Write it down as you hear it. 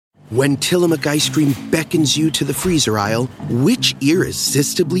When Tillamook ice cream beckons you to the freezer aisle, which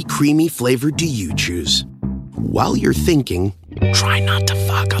irresistibly creamy flavor do you choose? While you're thinking, try not to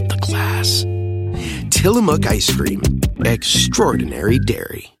fuck up the glass. Tillamook ice cream. Extraordinary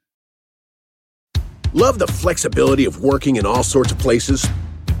dairy. Love the flexibility of working in all sorts of places?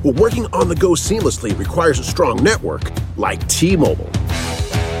 Well, working on the go seamlessly requires a strong network like T-Mobile.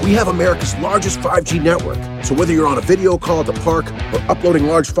 We have America's largest 5G network, so whether you're on a video call at the park or uploading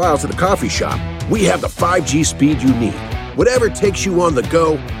large files at the coffee shop, we have the 5G speed you need. Whatever takes you on the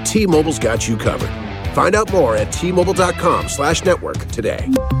go, T-Mobile's got you covered. Find out more at T-Mobile.com/network today.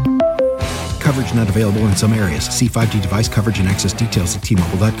 Coverage not available in some areas. See 5G device coverage and access details at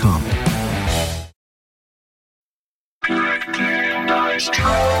T-Mobile.com.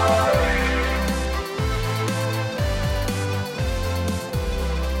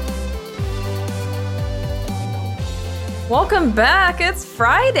 Welcome back. It's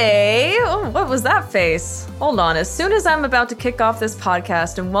Friday. Oh, what was that face? Hold on. As soon as I'm about to kick off this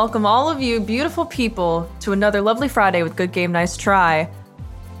podcast and welcome all of you beautiful people to another lovely Friday with Good Game, Nice Try,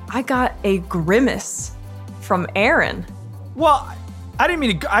 I got a grimace from Aaron. Well, I didn't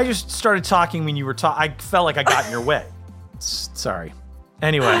mean to. I just started talking when you were talking. I felt like I got in your way. Sorry.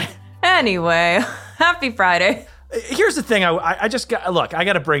 Anyway, happy Friday. Here's the thing. I just got, look, I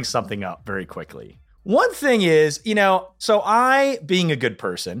got to bring something up very quickly. One thing is, so I, being a good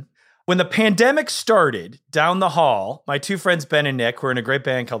person, when the pandemic started down the hall, my two friends, Ben and Nick, who are in a great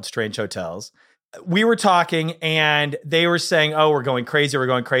band called Strange Hotels, we were talking and they were saying, oh, we're going crazy.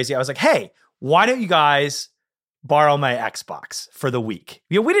 I was like, hey, why don't you guys borrow my Xbox for the week?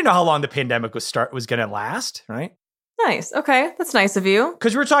 We didn't know how long the pandemic was going to last, right? Nice. Okay. That's nice of you.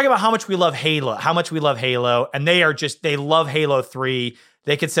 Because we were talking about how much we love Halo, and they love Halo 3.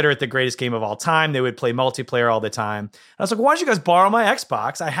 They consider it the greatest game of all time. They would play multiplayer all the time. And I was like, why don't you guys borrow my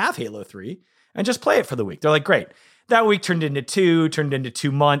Xbox? I have Halo 3 and just play it for the week. They're like, great. That week turned into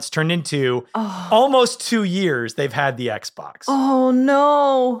 2 months, turned into almost 2 years they've had the Xbox. Oh,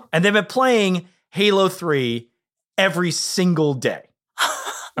 no. And they've been playing Halo 3 every single day.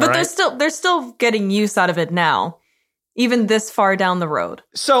 But right? they're still getting use out of it now, even this far down the road.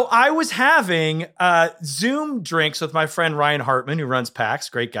 So I was having Zoom drinks with my friend Ryan Hartman, who runs PAX,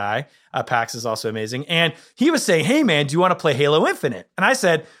 great guy. PAX is also amazing. And he was saying, hey, man, do you want to play Halo Infinite? And I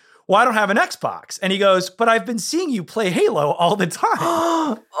said, well, I don't have an Xbox. And he goes, but I've been seeing you play Halo all the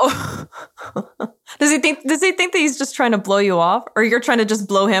time. Does he think that he's just trying to blow you off? Or you're trying to just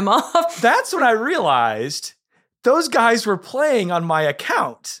blow him off? That's when I realized those guys were playing on my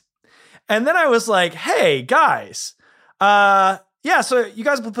account. And then I was like, hey, guys, yeah, so you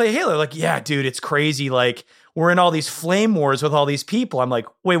guys will play Halo. Like, yeah, dude, it's crazy. Like, we're in all these flame wars with all these people. I'm like,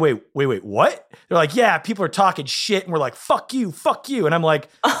 wait, what? They're like, yeah, people are talking shit. And we're like, fuck you. And I'm like,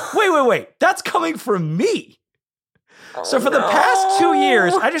 wait, that's coming from me. So for the past 2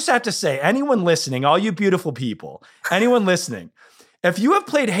 years, I just have to say, anyone listening, all you beautiful people, anyone listening, if you have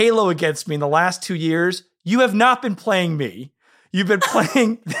played Halo against me in the last 2 years, you have not been playing me. You've been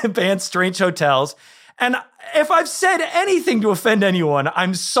playing the band Strange Hotels. And if I've said anything to offend anyone,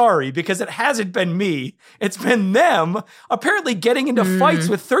 I'm sorry, because it hasn't been me. It's been them apparently getting into fights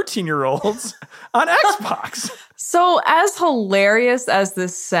with 13-year-olds on Xbox. So as hilarious as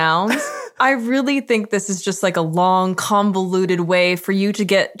this sounds, I really think this is just like a long, convoluted way for you to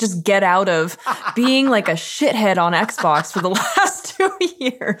get out of being like a shithead on Xbox for the last 2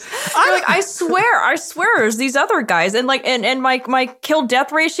 years. I swear, there's these other guys, and like, and my kill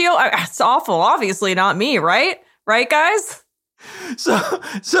death ratio, it's awful. Obviously not me, right? Right, guys? So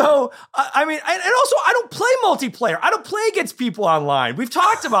I mean, and also I don't play multiplayer. I don't play against people online. We've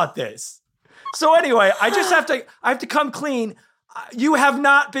talked about this. So anyway, I have to come clean. You have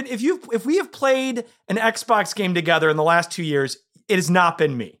not been, if we have played an Xbox game together in the last 2 years, it has not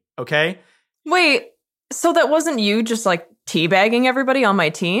been me. Okay. Wait, so that wasn't you just like teabagging everybody on my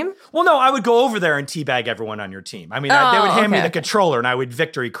team? Well, no, I would go over there and teabag everyone on your team. I mean, they would hand me the controller and I would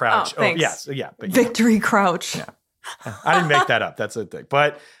victory crouch. Thanks. Yes. Yeah. But, victory crouch. Yeah. I didn't make that up. That's a thing.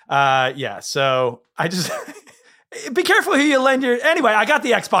 But yeah, so I just... Be careful who you lend your... Anyway, I got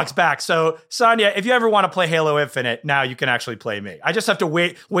the Xbox back. So, Sonia, if you ever want to play Halo Infinite, now you can actually play me. I just have to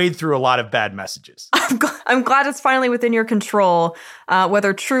wade through a lot of bad messages. I'm glad it's finally within your control,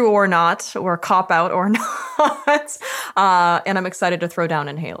 whether true or not, or cop-out or not. And I'm excited to throw down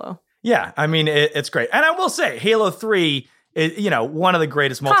in Halo. Yeah, I mean, it's great. And I will say, Halo 3 is, one of the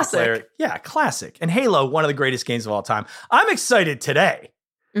greatest multiplayer... Classic. Yeah, classic. And Halo, one of the greatest games of all time. I'm excited today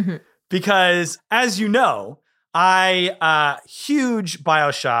because, as you know... huge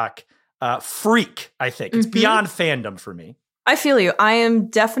BioShock freak, I think. It's beyond fandom for me. I feel you. I am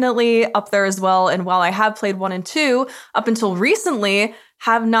definitely up there as well. And while I have played 1 and 2, up until recently,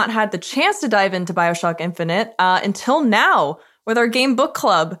 have not had the chance to dive into BioShock Infinite until now with our game book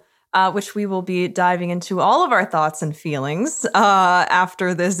club, which we will be diving into all of our thoughts and feelings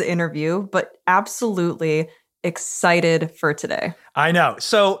after this interview. But absolutely excited for today. I know.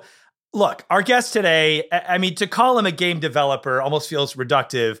 So look, our guest today, I mean, to call him a game developer almost feels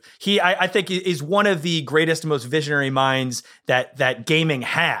reductive. I think, is one of the greatest and most visionary minds that gaming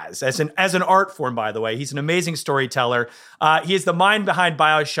has as an art form, by the way. He's an amazing storyteller. He is the mind behind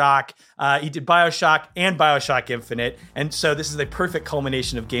BioShock. He did BioShock and BioShock Infinite. And so this is a perfect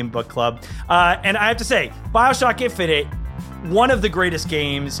culmination of Game Book Club. And I have to say, BioShock Infinite, one of the greatest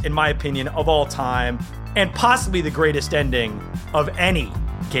games, in my opinion, of all time, and possibly the greatest ending of any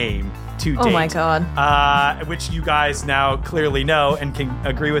game to date. Oh my God. Which you guys now clearly know and can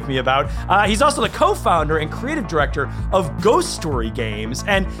agree with me about. He's also the co-founder and creative director of Ghost Story Games.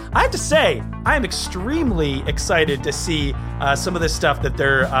 And I have to say, I am extremely excited to see some of the stuff that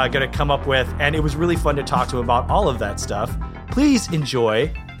they're going to come up with. And it was really fun to talk to him about all of that stuff. Please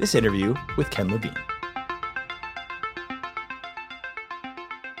enjoy this interview with Ken Levine.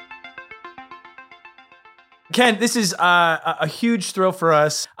 Ken, this is a huge thrill for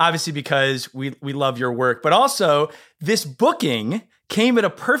us, obviously because we love your work, but also this booking came at a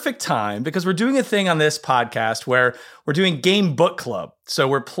perfect time because we're doing a thing on this podcast where we're doing Game Book Club. So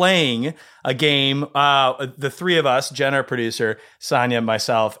we're playing a game, the three of us, Jen, our producer, Sonia,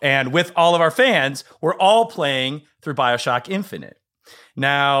 myself, and with all of our fans, we're all playing through BioShock Infinite.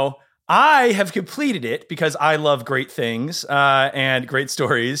 Now, I have completed it because I love great things and great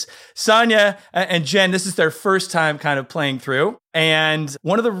stories. Sonia and Jen, this is their first time kind of playing through. And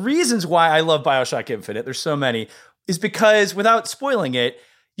one of the reasons why I love BioShock Infinite, there's so many, is because without spoiling it,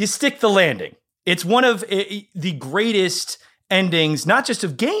 you stick the landing. It's one of the greatest endings, not just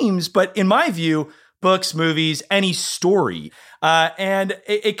of games, but in my view, books, movies, any story. And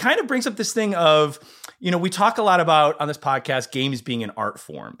it kind of brings up this thing of, you know, we talk a lot about on this podcast, games being an art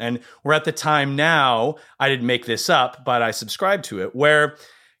form. And we're at the time now, I didn't make this up, but I subscribe to it, where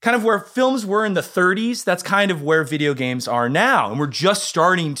kind of where films were in the 30s, that's kind of where video games are now. And we're just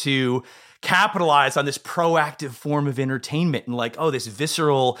starting to capitalize on this proactive form of entertainment and like, oh, this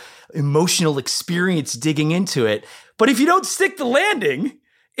visceral, emotional experience digging into it. But if you don't stick the landing,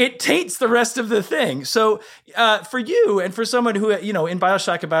 it taints the rest of the thing. So for you and for someone who, you know, in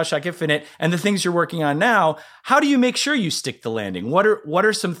BioShock and BioShock Infinite and the things you're working on now, how do you make sure you stick the landing? What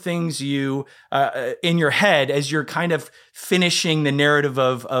are some things you, in your head, as you're kind of finishing the narrative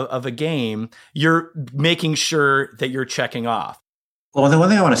of a game, you're making sure that you're checking off? Well, the one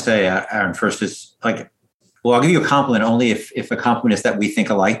thing I want to say, Aaron, first is like, well, I'll give you a compliment only if the compliment is that we think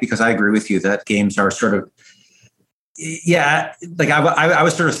alike, because I agree with you that games are sort of, yeah, like I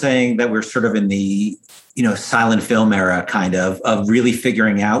was sort of saying that we're sort of in the, you know, silent film era kind of really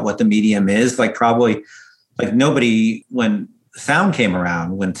figuring out what the medium is. Like probably like nobody, when sound came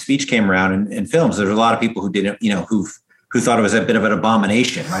around, when speech came around in films, there's a lot of people who didn't, you know, who thought it was a bit of an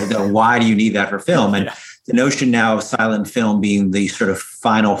abomination, right? Why do you need that for film? And the notion now of silent film being the sort of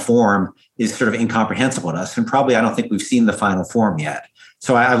final form is sort of incomprehensible to us. And probably I don't think we've seen the final form yet.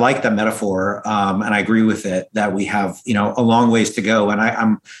 So I like that metaphor, and I agree with it that we have, you know, a long ways to go.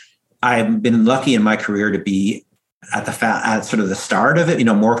 And I've been lucky in my career to be at sort of the start of it, you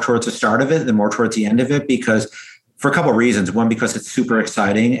know, more towards the start of it than more towards the end of it, because for a couple of reasons. One, because it's super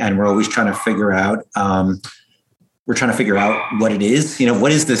exciting, and we're always trying to figure out. We're trying to figure out what it is. You know,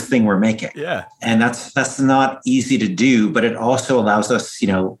 what is this thing we're making? Yeah, and that's not easy to do, but it also allows us, you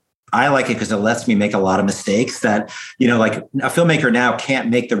know. I like it because it lets me make a lot of mistakes that, you know, like a filmmaker now can't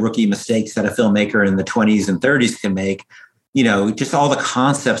make the rookie mistakes that a filmmaker in the 20s and 30s can make, you know, just all the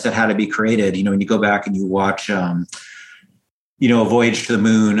concepts that had to be created. You know, when you go back and you watch, you know, A Voyage to the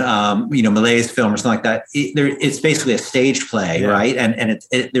Moon, you know, Millet's film or something like that, it's basically a stage play, right? And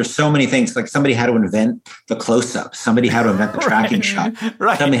there's so many things, like somebody had to invent the close-up, somebody had to invent the tracking shot,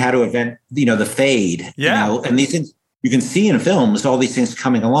 somebody had to invent, you know, the fade, you know, and these things, you can see in films all these things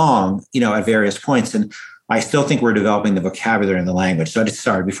coming along, you know, at various points. And I still think we're developing the vocabulary and the language. So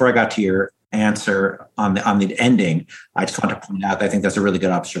before I got to your answer on the ending, I just want to point out that I think that's a really good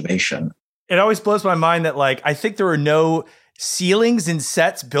observation. It always blows my mind that, like, I think there were no ceilings in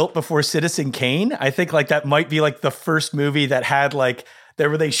sets built before Citizen Kane. I think like that might be like the first movie that had like,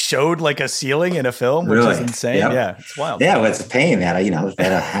 where they showed like a ceiling in a film, which is insane. Yep. Yeah, it's wild. Yeah, well, it's a pain that, you know, it's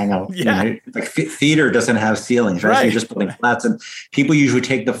better hang out. You know, like theater doesn't have ceilings, right? So you're just putting flats, and people usually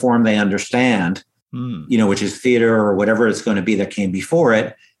take the form they understand, you know, which is theater or whatever it's going to be that came before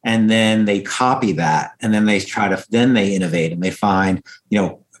it. and then they copy that, and then they innovate, and they find,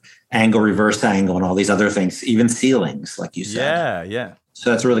 angle, reverse angle, and all these other things, even ceilings, like you said. Yeah. So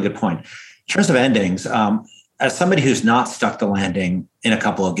that's a really good point. In terms of endings, as somebody who's not stuck the landing in a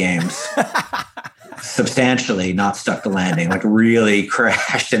couple of games, substantially not stuck the landing, like really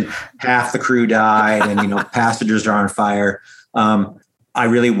crashed and half the crew died and, passengers are on fire. I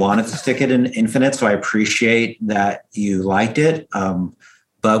really wanted to stick it in Infinite, so I appreciate that you liked it.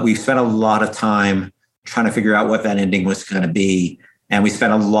 But we spent a lot of time trying to figure out what that ending was going to be. And we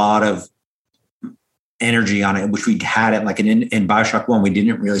spent a lot of energy on it, which we had it like in BioShock 1, we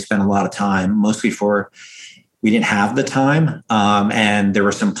didn't really spend a lot of time, mostly we didn't have the time. And there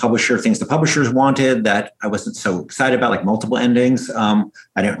were some things the publishers wanted that I wasn't so excited about, like multiple endings. I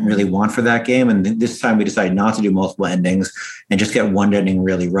didn't really want for that game. And this time we decided not to do multiple endings and just get one ending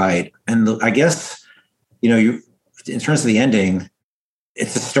really right. And I guess, in terms of the ending,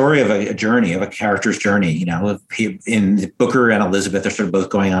 it's a story of a journey, of a character's journey. In Booker and Elizabeth are sort of both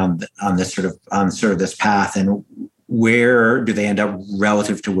going on this sort of this path, and where do they end up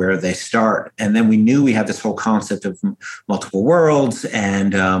relative to where they start? And then we knew we had this whole concept of multiple worlds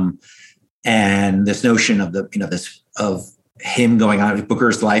and this notion of of him going on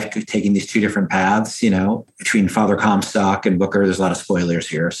Booker's life, taking these two different paths, between Father Comstock and Booker. There's a lot of spoilers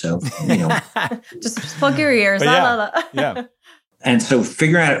here. So, just plug your ears. Yeah. And so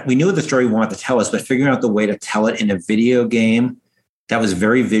figuring out, we knew the story we wanted to tell us, but figuring out the way to tell it in a video game that was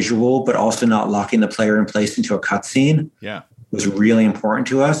very visual, but also not locking the player in place into a cutscene, was really important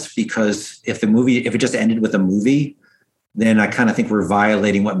to us. Because if it just ended with a movie, then I kind of think we're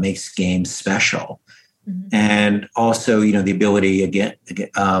violating what makes games special. Mm-hmm. And also, the ability again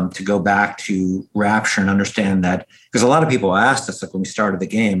to go back to Rapture and understand that, because a lot of people asked us, like when we started the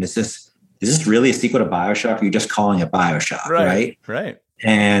game, is this really a sequel to BioShock? Or are you just calling it BioShock, right? Right.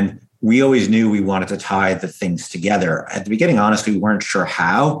 And we always knew we wanted to tie the things together. At the beginning, honestly, we weren't sure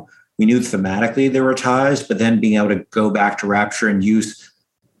how. We knew thematically there were ties, but then being able to go back to Rapture and use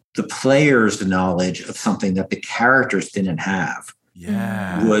the player's knowledge of something that the characters didn't have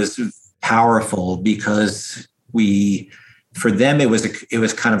was powerful, because for them, it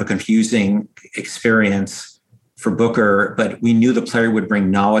was kind of a confusing experience for Booker, but we knew the player would bring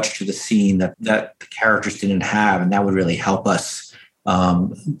knowledge to the scene that the characters didn't have, and that would really help us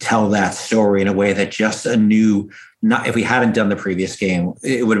tell that story in a way that just if we hadn't done the previous game,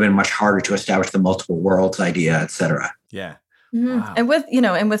 it would have been much harder to establish the multiple worlds idea, et cetera. Yeah. Mm-hmm.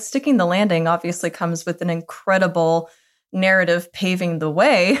 Wow. And with sticking the landing obviously comes with an incredible narrative paving the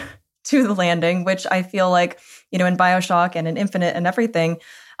way to the landing, which I feel like, in BioShock and in Infinite and everything,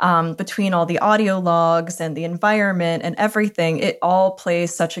 between all the audio logs and the environment and everything, it all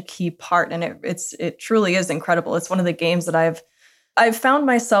plays such a key part. And it truly is incredible. It's one of the games that I've found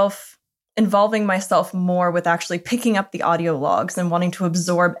myself involving myself more with actually picking up the audio logs and wanting to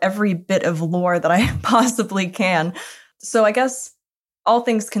absorb every bit of lore that I possibly can. So I guess, all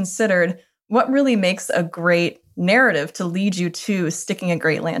things considered, what really makes a great narrative to lead you to sticking a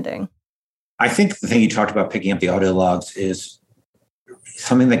great landing? I think the thing you talked about, picking up the audio logs, is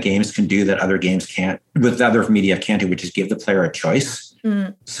something that games can do that other games can't, with other media can't do, which is give the player a choice.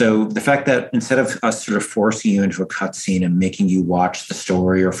 Mm. So the fact that instead of us sort of forcing you into a cutscene and making you watch the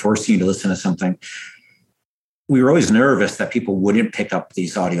story or forcing you to listen to something, we were always nervous that people wouldn't pick up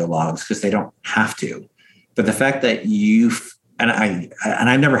these audio logs because they don't have to. But the fact that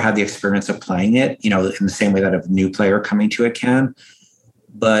I've never had the experience of playing it, in the same way that a new player coming to it can,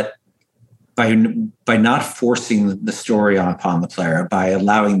 but by not forcing the story upon the player, by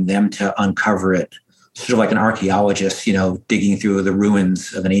allowing them to uncover it, sort of like an archaeologist, digging through the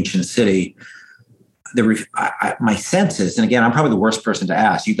ruins of an ancient city. My sense is, and again, I'm probably the worst person to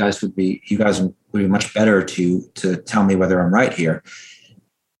ask. You guys would be much better to tell me whether I'm right here.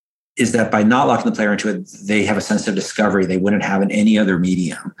 Is that by not locking the player into it, they have a sense of discovery they wouldn't have in any other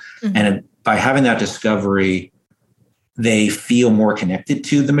medium, and by having that discovery, they feel more connected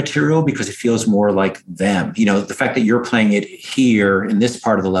to the material because it feels more like them. The fact that you're playing it here in this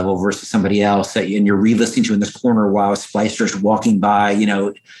part of the level versus somebody else and you're re-listening to in this corner while a splicer's walking by,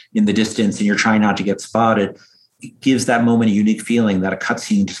 in the distance, and you're trying not to get spotted, it gives that moment a unique feeling that a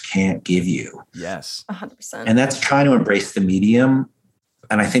cutscene just can't give you. Yes. 100%. And that's trying to embrace the medium.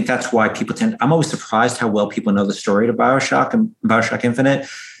 And I think that's why I'm always surprised how well people know the story to BioShock and BioShock Infinite,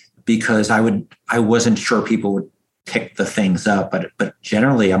 because I wasn't sure people would pick the things up, but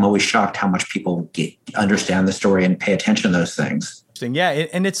generally I'm always shocked how much people understand the story and pay attention to those things. Yeah.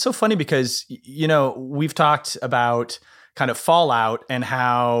 And it's so funny because, we've talked about kind of Fallout, and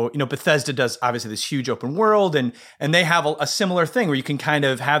how, Bethesda does obviously this huge open world, and they have a similar thing where you can kind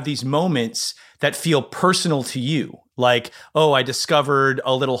of have these moments that feel personal to you. Like, oh, I discovered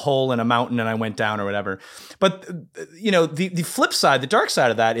a little hole in a mountain and I went down or whatever. But, the flip side, the dark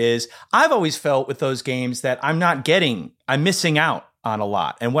side of that is I've always felt with those games that I'm missing out on a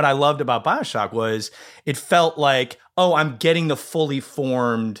lot. And what I loved about BioShock was it felt like, oh, I'm getting the fully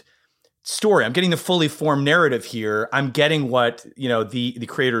formed story. I'm getting the fully formed narrative here. I'm getting what, the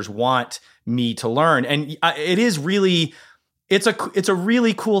creators want me to learn. And it is really, it's a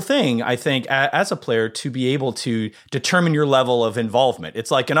really cool thing, I think, as a player, to be able to determine your level of involvement. It's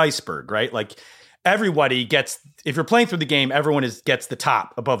like an iceberg, right? Like everybody gets, if you're playing through the game, everyone gets the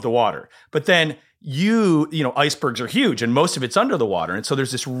top above the water. But then icebergs are huge and most of it's under the water. And so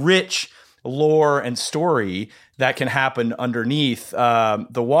there's this rich lore and story that can happen underneath the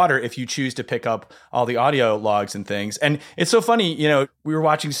water if you choose to pick up all the audio logs and things. And it's so funny, we were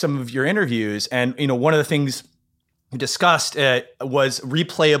watching some of your interviews, and one of the things we discussed was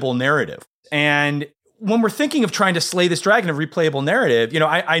replayable narrative. And when we're thinking of trying to slay this dragon of replayable narrative,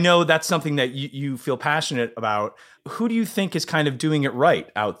 I know that's something that you feel passionate about. Who do you think is kind of doing it right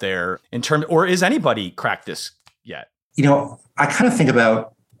out there or is anybody cracked this yet? I kind of think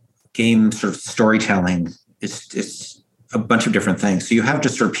about game sort of storytelling. It's a bunch of different things. So you have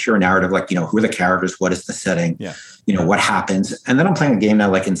just sort of pure narrative, like, who are the characters? What is the setting? Yeah. What happens? And then I'm playing a game now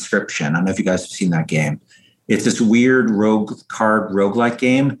like Inscription. I don't know if you guys have seen that game. It's this weird roguelike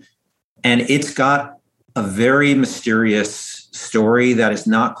game. And it's got a very mysterious story that is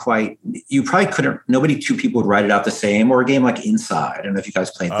not quite, you probably couldn't, two people would write it out the same, or a game like Inside. I don't know if you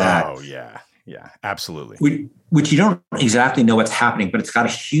guys played that. Oh, yeah. Yeah, absolutely. Which you don't exactly know what's happening, but it's got a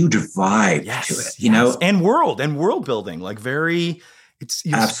huge vibe to it, and world building, like very.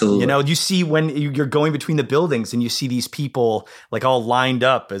 Absolutely. You see when you're going between the buildings and you see these people like all lined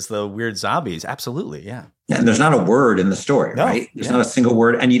up as the weird zombies. Absolutely, yeah. And there's not a word in the story, right? There's not a single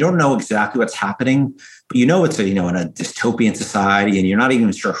word, and you don't know exactly what's happening, but it's in a dystopian society, and you're not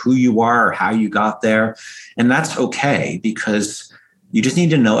even sure who you are or how you got there, and that's okay because you just need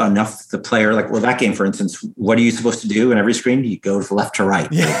to know enough the player. Like, that game, for instance, what are you supposed to do in every screen? You go from left to right,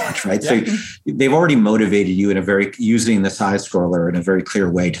 pretty much, right? Yeah. So they've already motivated you using the side scroller in a very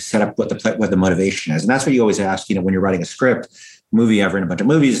clear way to set up what the motivation is. And that's what you always ask, when you're writing a script, movie, I've written a bunch of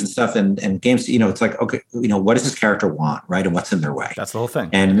movies and stuff and games, it's like, okay, what does this character want, right? And what's in their way? That's the whole thing.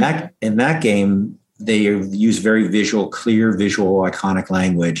 And in that game, they use very clear visual, iconic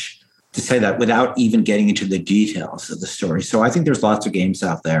language to say that without even getting into the details of the story. So I think there's lots of games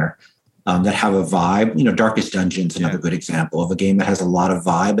out there that have a vibe. Darkest Dungeon's another good example of a game that has a lot of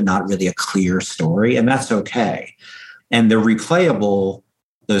vibe and not really a clear story, and that's okay. And they're replayable,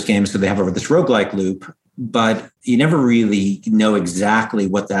 those games, because they have this roguelike loop, but you never really know exactly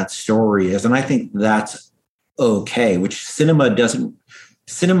what that story is. And I think that's okay, which cinema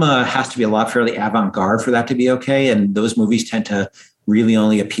has to be a lot fairly avant-garde for that to be okay. And those movies tend to really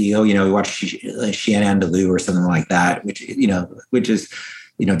only appeal, we watch Chien Andalou or something like that, which is,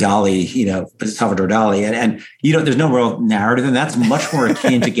 Dali, Salvador Dali. And there's no real narrative. And that's much more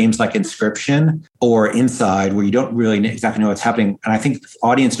akin to games like Inscription or Inside, where you don't really exactly know what's happening. And I think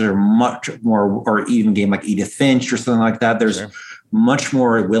audiences are much more, or even a game like Edith Finch or something like that. There's much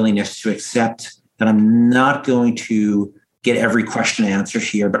more willingness to accept that I'm not going to get every question answered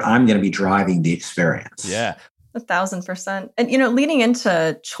here, but I'm going to be driving the experience. Yeah. 1,000%. And, leading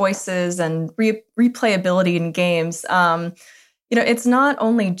into choices and replayability in games, it's not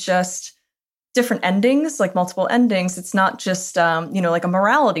only just different endings, like multiple endings. It's not just, like a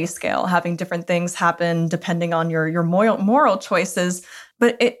morality scale, having different things happen depending on your moral choices,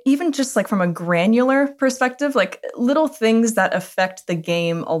 but even just like from a granular perspective, like little things that affect the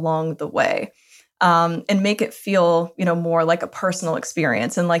game along the way. And make it feel, more like a personal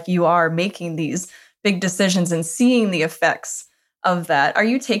experience, and like you are making these big decisions and seeing the effects of that. Are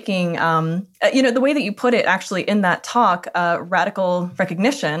you taking, the way that you put it actually in that talk, radical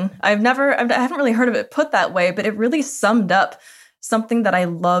recognition? I haven't really heard of it put that way, but it really summed up something that I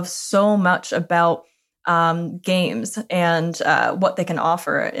love so much about games and what they can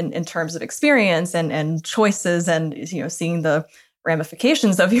offer in terms of experience and choices, and seeing the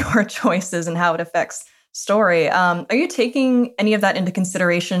ramifications of your choices and how it affects story. Are you taking any of that into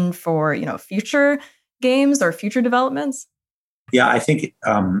consideration for, future games or future developments? Yeah, I think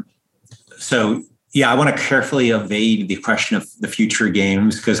so. Yeah, I want to carefully evade the question of the future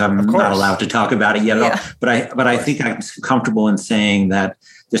games because I'm not allowed to talk about it yet at all. But I think I'm comfortable in saying that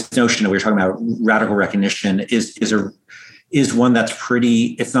this notion that we were talking about, radical recognition, is is one that's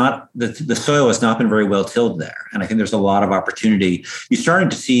pretty, it's not, the soil has not been very well tilled there. And I think there's a lot of opportunity. You're starting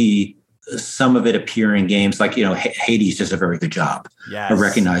to see some of it appear in games like, Hades does a very good job of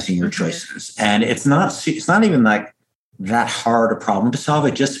recognizing your choices. And it's not even like that hard a problem to solve.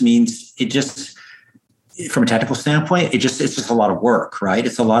 It just means, from a technical standpoint, it's just a lot of work, right?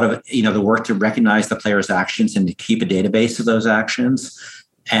 It's a lot of, the work to recognize the player's actions and to keep a database of those actions,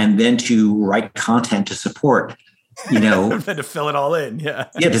 and then to write content to support, then to fill it all in. Yeah.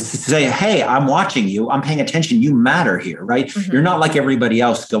 Yeah. To say, hey, I'm watching you. I'm paying attention. You matter here, right? Mm-hmm. You're not like everybody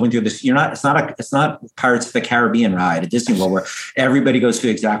else going through this. It's not Pirates of the Caribbean ride at Disney World where everybody goes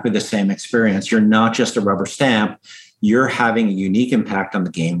through exactly the same experience. You're not just a rubber stamp. You're having a unique impact on the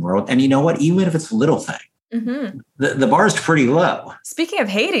game world. And you know what? Even if it's a little thing, the bar is pretty low. Speaking of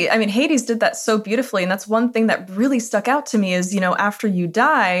Hades, Hades did that so beautifully. And that's one thing that really stuck out to me is, after you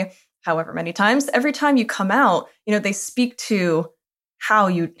die, however many times, every time you come out, they speak to how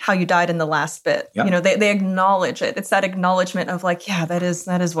you died in the last bit. Yep. They acknowledge it. It's that acknowledgement of like, yeah, that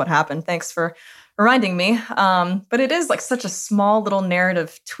is what happened. Thanks for reminding me. But it is like such a small little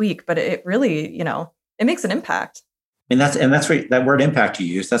narrative tweak, but it really, it makes an impact. And that's where that word impact you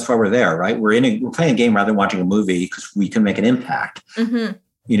use. That's why we're there, right? We're playing a game rather than watching a movie because we can make an impact. Mm-hmm.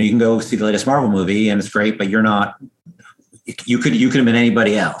 You can go see the latest Marvel movie and it's great, but you're not. You could have been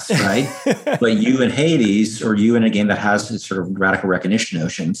anybody else, right? But you in Hades, or you in a game that has sort of radical recognition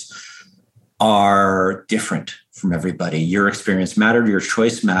notions, are different from everybody. Your experience mattered, your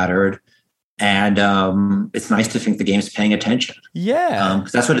choice mattered, and it's nice to think the game's paying attention. Yeah,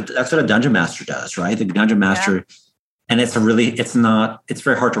 because that's what a dungeon master does, right? The dungeon master, and it's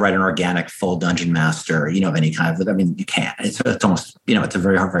very hard to write an organic full dungeon master, of any kind of. You can't. It's almost, it's a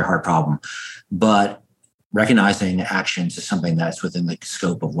very hard problem, but recognizing actions is something that's within the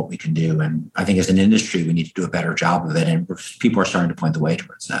scope of what we can do. And I think as an industry, we need to do a better job of it. And people are starting to point the way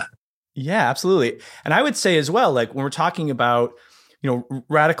towards that. Yeah, absolutely. And I would say as well, like when we're talking about,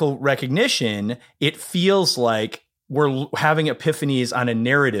 radical recognition, it feels like we're having epiphanies on a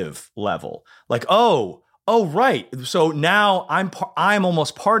narrative level. Like, oh, right. So now I'm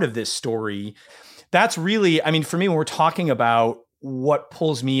almost part of this story. That's really, for me, when we're talking about what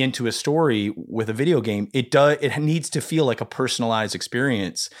pulls me into a story with a video game, it needs to feel like a personalized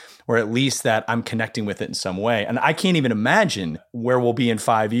experience, or at least that I'm connecting with it in some way. And I can't even imagine where we'll be in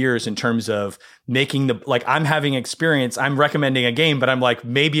 5 years in terms of making I'm having experience, I'm recommending a game, but I'm like,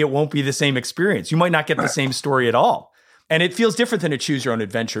 maybe it won't be the same experience. You might not get the same story at all. And it feels different than a choose your own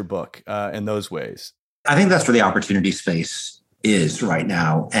adventure book in those ways. I think that's where the opportunity space is right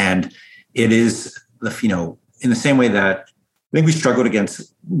now. And it is, in the same way that I think we struggled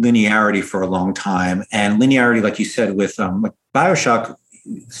against linearity for a long time. And linearity, like you said, with BioShock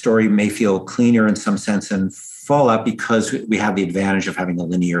story may feel cleaner in some sense than Fallout because we have the advantage of having a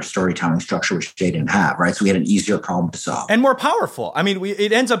linear storytelling structure, which they didn't have, right? So we had an easier problem to solve. And more powerful.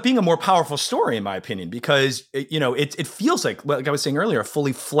 It ends up being a more powerful story, in my opinion, because, it feels like I was saying earlier, a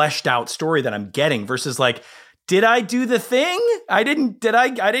fully fleshed out story that I'm getting versus like, did I do the thing? I didn't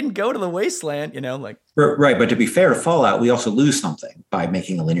go to the wasteland, Right. But to be fair to Fallout, we also lose something by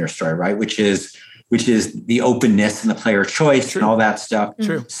making a linear story, right? Which is the openness and the player choice and all that stuff.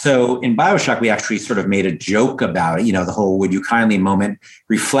 True. So in BioShock, we actually sort of made a joke about it. The whole "would you kindly" moment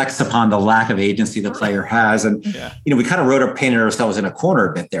reflects upon the lack of agency the player has. And, we kind of painted ourselves in a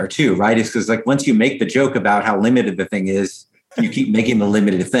corner a bit there too, right? It's because like once you make the joke about how limited the thing is, you keep making the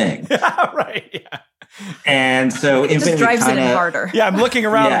limited thing. Right. Yeah. And so it just drives it in harder. Yeah, I'm looking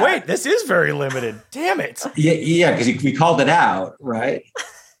around. Yeah. Wait, this is very limited. Damn it. Yeah, because we called it out, right?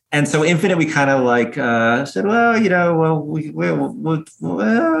 And so Infinite, we kind of said, and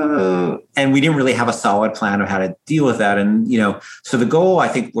we didn't really have a solid plan of how to deal with that. And so the goal, I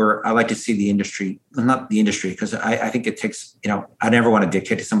think, I like to see the industry, not the industry, because I think it takes, I never want to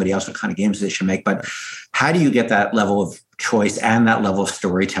dictate to somebody else what kind of games they should make, but how do you get that level of choice and that level of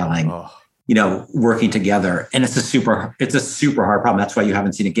storytelling? Working together. And it's a super hard problem. That's why you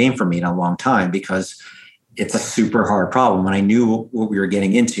haven't seen a game from me in a long time, because it's a super hard problem. And I knew what we were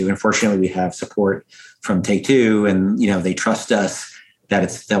getting into. And fortunately, we have support from Take-Two, and they trust us that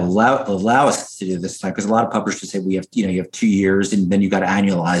they'll allow us to do this time. Because a lot of publishers say you have 2 years and then you got to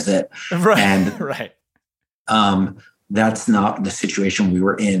annualize it. Right. And right. That's not the situation we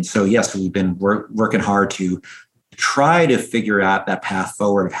were in. So yes, we've been working hard to try to figure out that path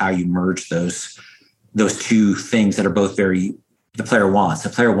forward of how you merge those two things that are both the player wants. The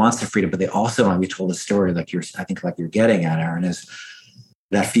player wants the freedom, but they also want to be told a story like you're getting at, Aaron, is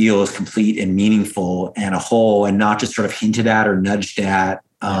that feels complete and meaningful and a whole, and not just sort of hinted at or nudged at,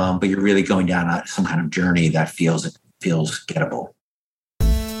 but you're really going down some kind of journey that feels feels gettable.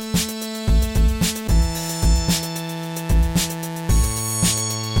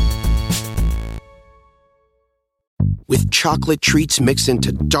 With chocolate treats mixed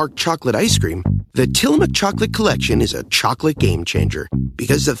into dark chocolate ice cream, the Tillamook Chocolate Collection is a chocolate game changer.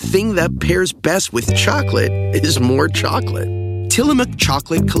 Because the thing that pairs best with chocolate is more chocolate. Tillamook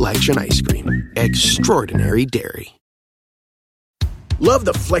Chocolate Collection Ice Cream. Extraordinary dairy. Love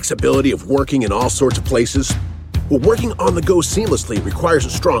the flexibility of working in all sorts of places? Well, working on the go seamlessly requires a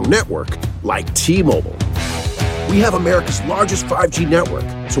strong network like T-Mobile. We have America's largest 5G network,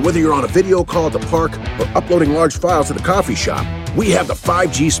 so whether you're on a video call at the park or uploading large files at a coffee shop, we have the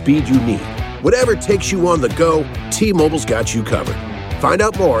 5G speed you need. Whatever takes you on the go, T-Mobile's got you covered. Find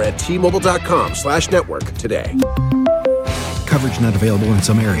out more at T-Mobile.com/network today. Coverage not available in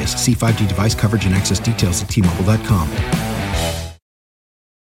some areas. See 5G device coverage and access details at T-Mobile.com.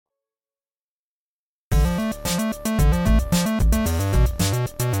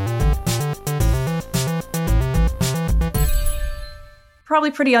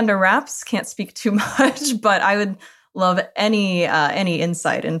 Probably pretty under wraps. Can't speak too much, but I would love any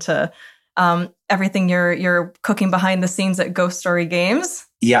insight into everything you're cooking behind the scenes at Ghost Story Games.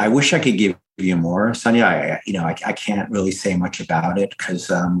 Yeah, I wish I could give you more, Sonia. I can't really say much about it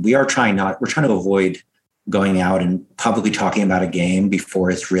because we're trying to avoid going out and publicly talking about a game before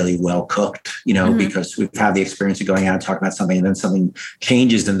it's really well cooked, because we've had the experience of going out and talking about something and then something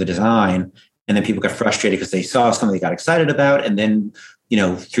changes in the design and then people get frustrated because they saw something they got excited about. And then,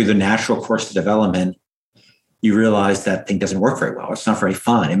 through the natural course of development, you realize that thing doesn't work very well. It's not very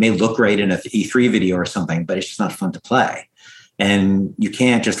fun. It may look great in an E3 video or something, but it's just not fun to play. And you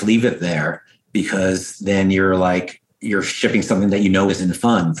can't just leave it there because then you're shipping something that isn't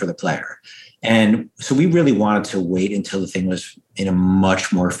fun for the player. And so we really wanted to wait until the thing was in a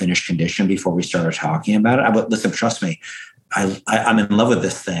much more finished condition before we started talking about it. Listen, trust me, I'm in love with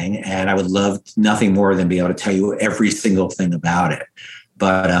this thing and I would love nothing more than be able to tell you every single thing about it.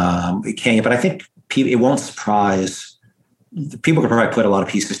 But we can't. But I think it won't surprise. People can probably put a lot of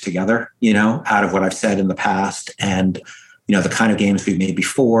pieces together, out of what I've said in the past and, the kind of games we've made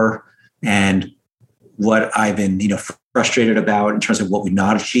before and what I've been, frustrated about in terms of what we've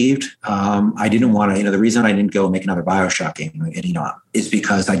not achieved. I didn't want to, the reason I didn't go make another BioShock game, is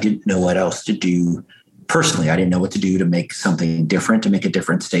because I didn't know what else to do. Personally, I didn't know what to do to make something different, to make a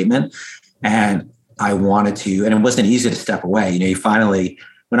different statement. And I wanted to, and it wasn't easy to step away. You finally,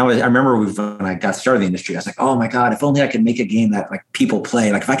 I remember when I got started in the industry, I was like, oh my God, if only I could make a game that people play.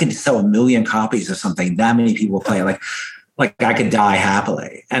 If I could sell 1 million copies of something, that many people play, like I could die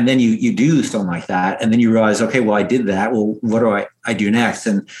happily. And then you do something like that. And then you realize, okay, well, I did that. Well, what do I do next?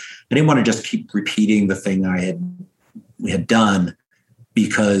 And I didn't want to just keep repeating the thing we had done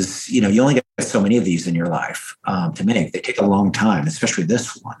because, you only get so many of these in your life to make. They take a long time, especially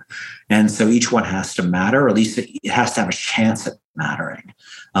this one. And so each one has to matter, or at least it has to have a chance at mattering.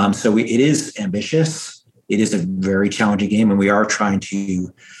 So it is ambitious. It is a very challenging game. And we are trying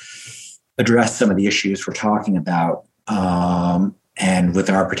to address some of the issues we're talking about and with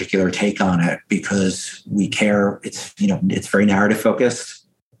our particular take on it, because we care. It's very narrative focused,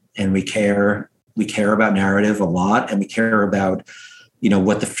 and we care about narrative a lot, and we care about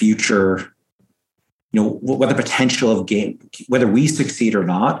what the future, what the potential of game, whether we succeed or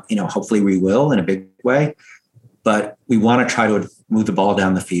not. Hopefully we will in a big way, but we want to try to move the ball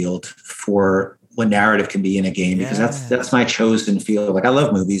down the field for what narrative can be in a game, because that's my chosen field. I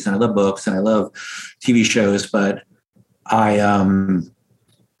love movies and I love books and I love TV shows, but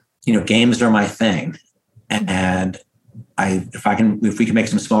games are my thing. And if we can make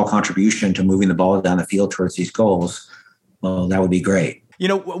some small contribution to moving the ball down the field towards these goals, well, that would be great.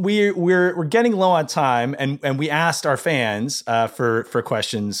 We're getting low on time, and we asked our fans for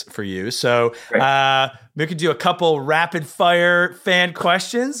questions for you. So we could do a couple rapid fire fan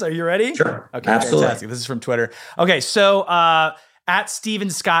questions. Are you ready? Sure. Okay, absolutely. Fantastic. This is from Twitter. Okay, so at Steven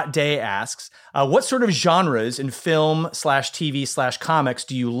Scott Day asks, what sort of genres in film/TV/comics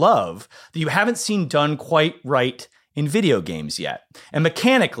do you love that you haven't seen done quite right in video games yet? And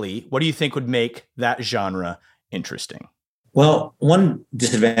mechanically, what do you think would make that genre interesting? Well, one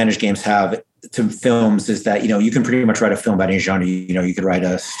disadvantage games have to films is that, you can pretty much write a film about any genre. You could write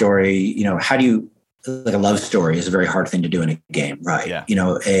a story, how do you, like a love story is a very hard thing to do in a game, right? Yeah.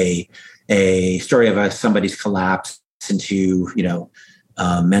 A story of somebody's collapse into,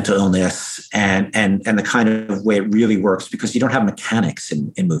 mental illness and the kind of way it really works, because you don't have mechanics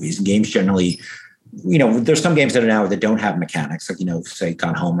in movies and games generally. There's some games that are now that don't have mechanics, like, say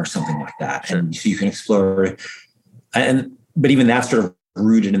Gone Home or something like that. Sure. And so you can explore but even that's sort of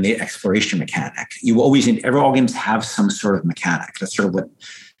rooted in the exploration mechanic. You always need, all games have some sort of mechanic. That's sort of what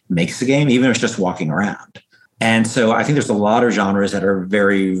makes a game, even if it's just walking around. And so I think there's a lot of genres that are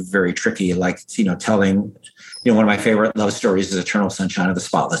very, very tricky, like, telling, one of my favorite love stories is Eternal Sunshine of the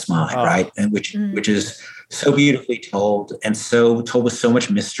Spotless Mind, right? And which is so beautifully told, and so told with so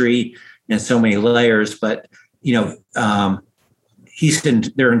much mystery and so many layers. But, they're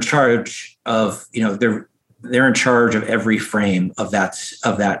in charge of, they're in charge of every frame of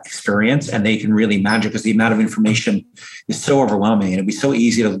that experience, and they can really manage it because the amount of information is so overwhelming, and it'd be so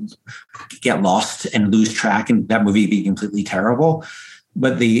easy to get lost and lose track, and that movie be completely terrible.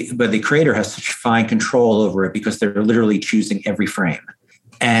 But the creator has such fine control over it because they're literally choosing every frame.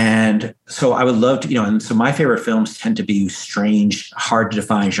 And so I would love to, and so my favorite films tend to be strange, hard to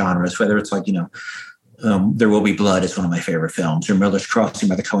define genres, whether it's like, There Will Be Blood is one of my favorite films, or Miller's Crossing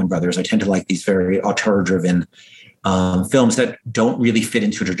by the Coen brothers. I tend to like these very auteur-driven films that don't really fit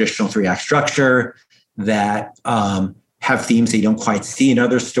into a traditional 3-act structure, that have themes that you don't quite see in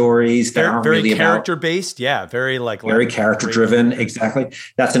other stories, that aren't very really character-based. Yeah, very character-driven. Exactly.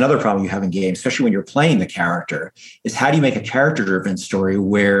 That's another problem you have in games, especially when you're playing the character, is how do you make a character-driven story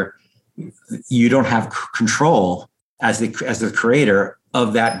where you don't have control as the creator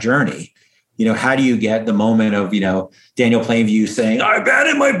of that journey? How do you get the moment of, Daniel Plainview saying, I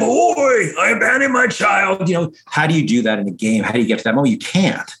abandoned my boy, I abandoned my child. How do you do that in a game? How do you get to that moment? You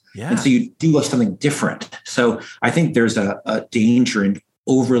can't. Yeah. And so you do something different. So I think there's a danger in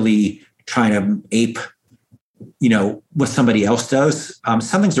overly trying to ape, what somebody else does.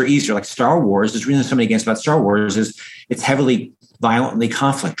 Some things are easier, like Star Wars. There's reason so many games about Star Wars is it's heavily violently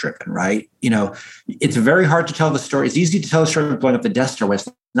conflict driven, right? It's very hard to tell the story. It's easy to tell the story of blowing up the Death Star, but it's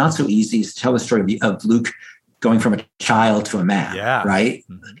not so easy to tell the story of Luke going from a child to a man, right?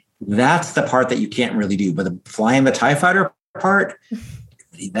 Mm-hmm. That's the part that you can't really do. But the flying the TIE fighter part,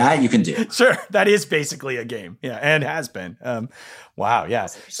 that you can do. Sure. That is basically a game. Yeah. And has been. Wow. Yeah.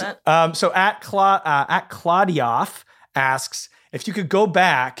 So at Claudioff asks, if you could go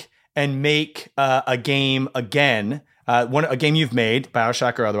back and make a game again, a game you've made,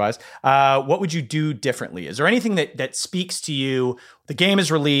 BioShock or otherwise, what would you do differently? Is there anything that speaks to you? The game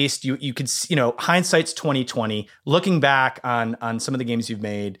is released. You could, hindsight's 2020. Looking back on some of the games you've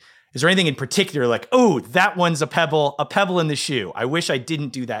made, is there anything in particular like, oh, that one's a pebble in the shoe? I wish I didn't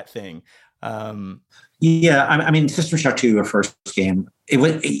do that thing. Yeah, I mean, System Shock 2, our first game,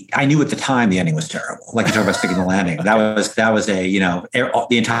 I knew at the time the ending was terrible. Like you talk about sticking the landing, that was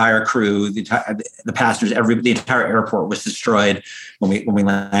the entire crew, the passengers, the entire airport was destroyed when we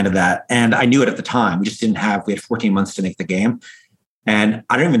landed that. And I knew it at the time. We had 14 months to make the game, and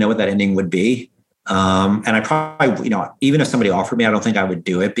I don't even know what that ending would be. And I probably, even if somebody offered me, I don't think I would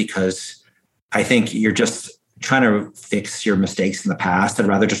do it, because I think you're just trying to fix your mistakes in the past. I'd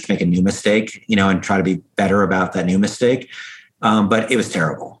rather just make a new mistake, and try to be better about that new mistake. But it was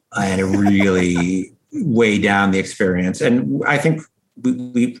terrible, and it really weighed down the experience. And I think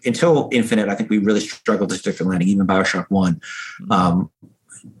we until Infinite, I think we really struggled to stick the landing. Even BioShock 1,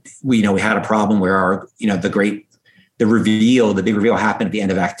 we had a problem where the big reveal happened at the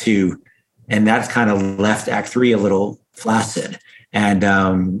end of Act 2, and that's kind of left Act 3 a little flaccid. And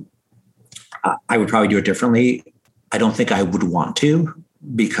I would probably do it differently. I don't think I would want to,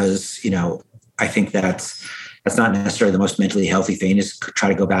 because, I think that's not necessarily the most mentally healthy thing, is try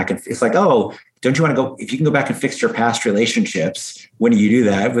to go back. And it's like, oh, don't you want to go, if you can go back and fix your past relationships, when you do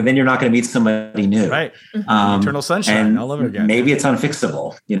that, but then you're not going to meet somebody new. Right. Eternal Sunshine all over again. Maybe it's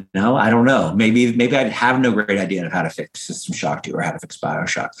unfixable. I don't know. Maybe I'd have no great idea of how to fix System Shock 2 or how to fix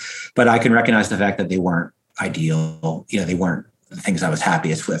BioShock, but I can recognize the fact that they weren't ideal. They weren't the things I was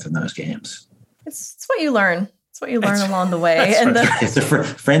happiest with in those games. It's what you learn. It's what you learn along the way. And it's the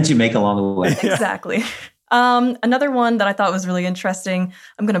friends you make along the way. Exactly. Another one that I thought was really interesting,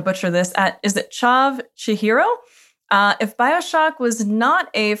 I'm going to butcher this, is it Chav Chihiro? If BioShock was not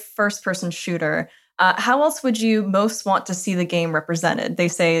a first-person shooter, how else would you most want to see the game represented? They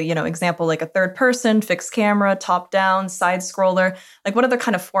say, example, like a third person, fixed camera, top down, side scroller. Like what other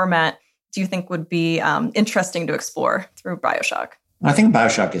kind of format do you think would be interesting to explore through BioShock? I think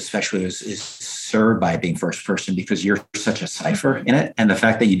BioShock especially is served by being first person, because you're such a cipher in it. And the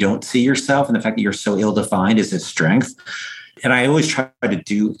fact that you don't see yourself and the fact that you're so ill-defined is its strength. And I always try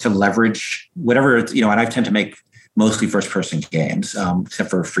to leverage whatever, and I tend to make mostly first person games,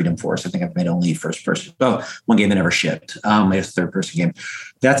 except for Freedom Force. I think I've made only first person. Oh, one game that never shipped. It's a third person game.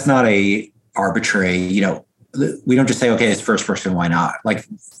 That's not a arbitrary, we don't just say, okay, it's first person, why not? Like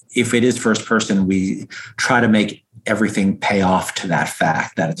if it is first person, we try to make everything pay off to that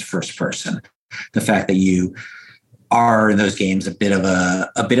fact that it's first person. The fact that you are in those games a bit of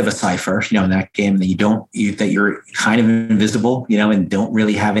a cipher, in that game that you're kind of invisible, and don't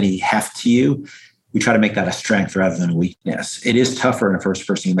really have any heft to you. We try to make that a strength rather than a weakness. It is tougher in a first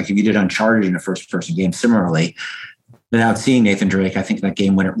person game. Like if you did Uncharted in a first person game, similarly, without seeing Nathan Drake, I think that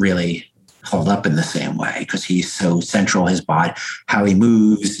game wouldn't really hold up in the same way because he's so central, his body, how he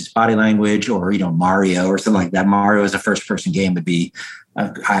moves, his body language, or, Mario or something like that. Mario as a first person game would be,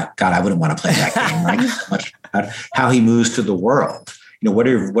 I wouldn't want to play that game, right? So much about how he moves through the world. What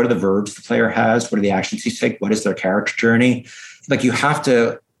are the verbs the player has? What are the actions he takes? What is their character journey? Like you have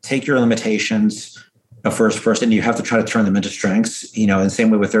to take your limitations of first person, and you have to try to turn them into strengths. In the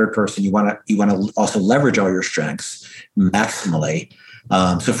same way with third person, you want to also leverage all your strengths maximally.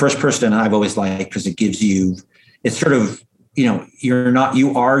 So first person, I've always liked because it gives you, it's sort of,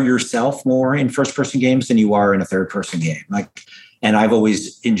 you are yourself more in first person games than you are in a third person game. And I've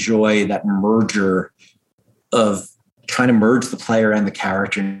always enjoyed that merger of trying to merge the player and the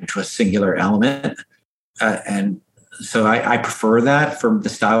character into a singular element. And so I prefer that for the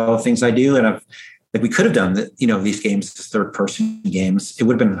style of things I do. And we could have done that, these games, third person games. It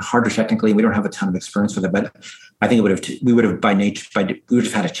would have been harder technically. We don't have a ton of experience with it, but I think we would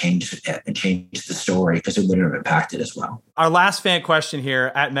have had to change it and change the story because it wouldn't have impacted as well. Our last fan question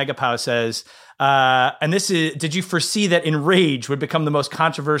here at Megapow says, and this is, did you foresee that Enrage would become the most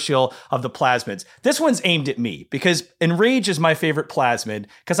controversial of the plasmids? This one's aimed at me because Enrage is my favorite plasmid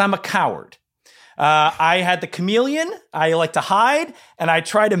because I'm a coward. I had the chameleon. I like to hide, and I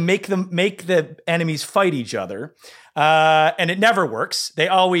try to make the enemies fight each other. And it never works. They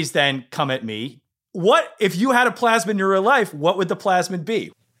always then come at me. What if you had a plasmid in your real life? What would the plasmid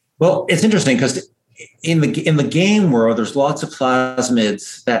be? Well, it's interesting because in the game world, there's lots of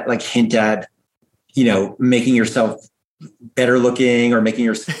plasmids that hint at, making yourself better looking or making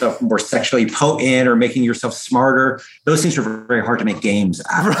yourself more sexually potent or making yourself smarter. Those things are very hard to make games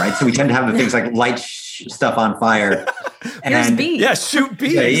out of, right? So we tend to have the things like light stuff on fire. Here's bees. Yeah, shoot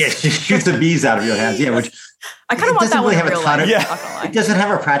bees. Yeah, shoot the bees out of your hands. Yeah, which I kind of want that one in real life. It doesn't have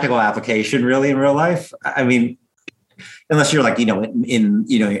a practical application really in real life. I mean, unless you're in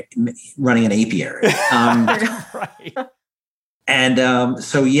running an apiary. Right. And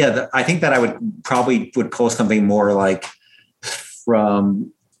so, I think that I would pull something more like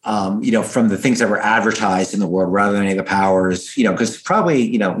from the things that were advertised in the world rather than any of the powers, because probably,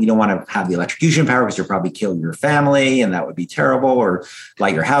 you don't want to have the electrocution power because you'll probably kill your family and that would be terrible, or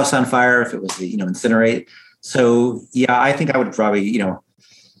light your house on fire if it was, incinerate. So, I think I would probably,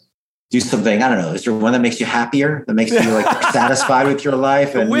 do something. I don't know. Is there one that makes you happier? That makes you satisfied with your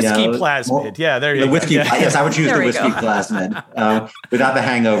life? And whiskey plasmid. Yeah, there you go. Whiskey. Yes, I would choose the whiskey plasmid without the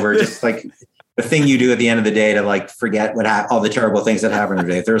hangover. Just the thing you do at the end of the day to forget all the terrible things that happened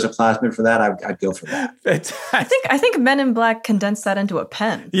today. If there was a plasmid for that, I'd go for that. I think Men in Black condensed that into a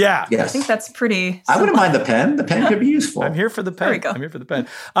pen. Yeah. Yes. I think that's pretty. I wouldn't mind the pen. The pen could be useful. I'm here for the pen. There we go. I'm here for the pen.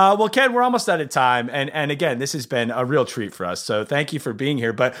 Well, Ken, we're almost out of time. And again, this has been a real treat for us. So thank you for being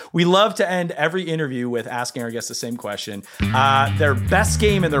here. But we love to end every interview with asking our guests the same question. Their best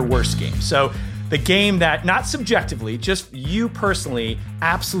game and their worst game. So the game that, not subjectively, just you personally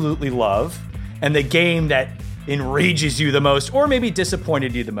absolutely love, and the game that enrages you the most, or maybe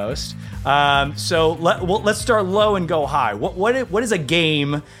disappointed you the most. So let's start low and go high. What is a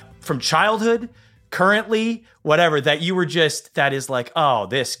game from childhood, currently, whatever, that you were that is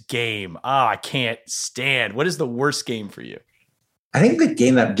this game, I can't stand. What is the worst game for you? I think the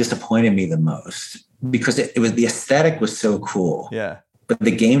game that disappointed me the most, because it was, the aesthetic was so cool. Yeah. But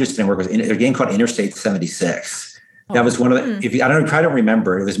the game just didn't work. It was a game called Interstate 76. That was one of the, I don't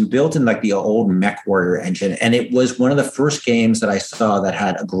remember, it was built in the old MechWarrior engine. And it was one of the first games that I saw that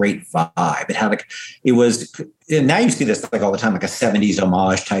had a great vibe. It had now you see this all the time, a 70s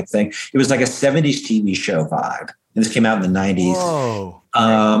homage type thing. It was a 70s TV show vibe. And this came out in the 90s. Whoa.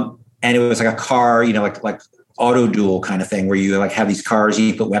 And it was a car, like auto duel kind of thing where you have these cars,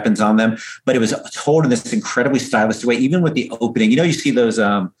 you put weapons on them, but it was told in this incredibly stylistic way, even with the opening. You see those,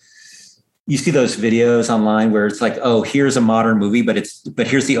 you see those videos online where it's here's a modern movie, but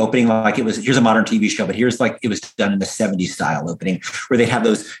here's the opening. Here's a modern TV show, but here's it was done in the 70s style opening where they have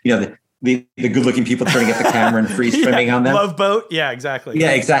those, the good looking people trying to get the camera and freeze framming on them. Love Boat. Yeah, exactly.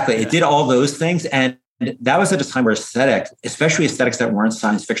 Yeah, exactly. Yeah. It did all those things. And that was at a time where especially aesthetics that weren't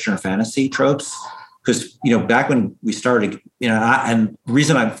science fiction or fantasy tropes. Because, back when we started, and the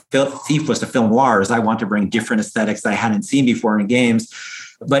reason I felt Thief was to film noir is I want to bring different aesthetics that I hadn't seen before in games.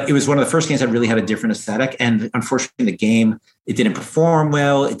 But it was one of the first games that really had a different aesthetic. And unfortunately, the game, it didn't perform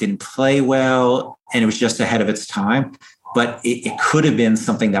well. It didn't play well. And it was just ahead of its time. but it could have been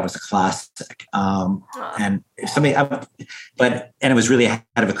something that was a classic. And something, and it was really ahead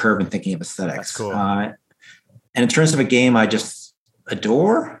of a curve in thinking of aesthetics. That's cool. And in terms of a game I just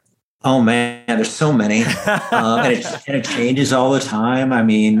adore, oh man, there's so many. And it changes all the time. I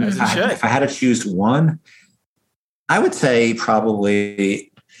mean, if I had to choose one, I would say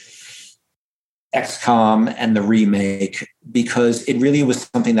probably XCOM and the remake, because it really was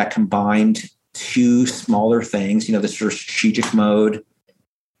something that combined two smaller things, the sort of strategic mode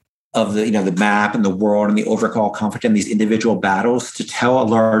of the map and the world and the overall conflict and these individual battles to tell a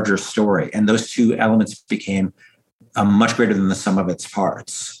larger story. And those two elements became much greater than the sum of its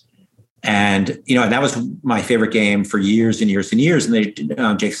parts. And, and that was my favorite game for years and years and years.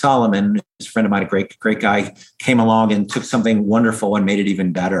 And Jake Solomon, his friend of mine, a great guy, came along and took something wonderful and made it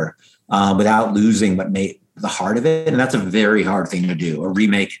even better without losing, but made the heart of it. And that's a very hard thing to do. A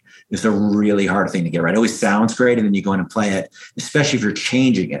remake is a really hard thing to get right. It always sounds great. And then you go in and play it, especially if you're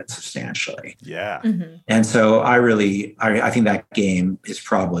changing it substantially. Yeah. Mm-hmm. And so I think that game is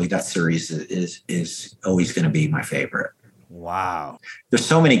probably, that series is always going to be my favorite. Wow. There's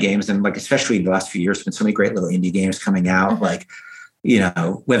so many games, and especially in the last few years, there's been so many great little indie games coming out,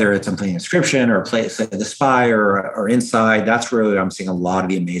 whether it's something Inscription or Play The Spy or Inside. That's where I'm seeing a lot of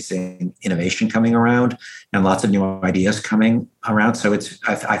the amazing innovation coming around and lots of new ideas coming around. So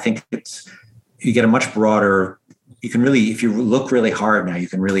I think you get a much broader, you can really, if you look really hard now, you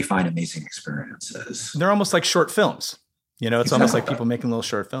can really find amazing experiences. They're almost like short films. It's almost like people making little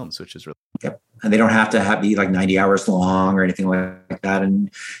short films, which is really. Yep. And they don't have to be like 90 hours long or anything like that.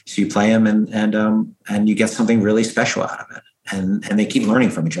 And so you play them and you get something really special out of it. And they keep learning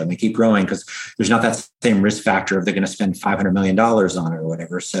from each other. They keep growing because there's not that same risk factor of they're going to spend $500 million on it or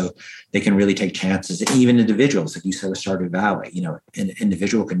whatever. So they can really take chances. And even individuals, like you said with Stardew Valley, an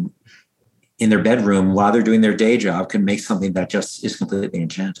individual can, in their bedroom while they're doing their day job, can make something that just is completely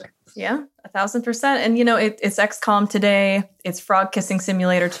enchanting. Yeah, 1,000%. And, it's XCOM today. It's Frog Kissing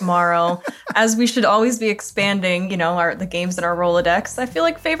Simulator tomorrow. As we should always be expanding, the games in our Rolodex. I feel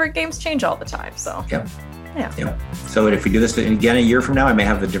like favorite games change all the time. So, yep. Yeah. So if we do this again a year from now, I may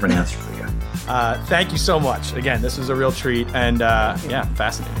have a different answer for you. Thank you so much. Again, this was a real treat and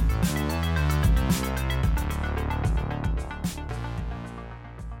fascinating.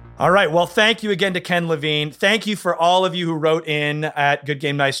 All right. Well, thank you again to Ken Levine. Thank you for all of you who wrote in at Good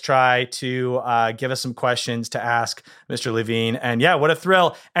Game Nice Try to give us some questions to ask Mr. Levine. And what a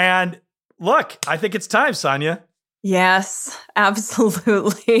thrill. And look, I think it's time, Sonia. Yes,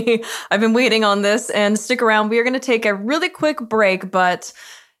 absolutely. I've been waiting on this, and stick around. We are going to take a really quick break, but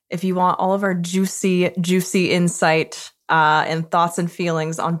if you want all of our juicy insight and thoughts and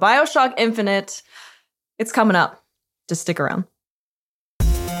feelings on BioShock Infinite, it's coming up. Just stick around.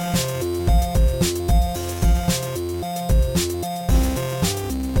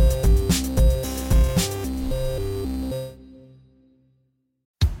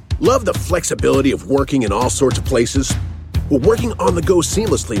 Love the flexibility of working in all sorts of places? Well, working on the go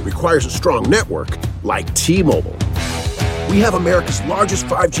seamlessly requires a strong network like T-Mobile. We have America's largest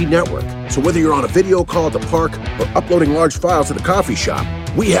 5G network, so whether you're on a video call at the park or uploading large files at a coffee shop,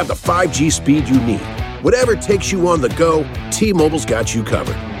 we have the 5G speed you need. Whatever takes you on the go, T-Mobile's got you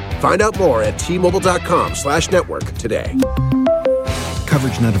covered. Find out more at T-Mobile.com/network today.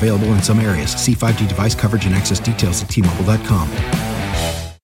 Coverage not available in some areas. See 5G device coverage and access details at T-Mobile.com.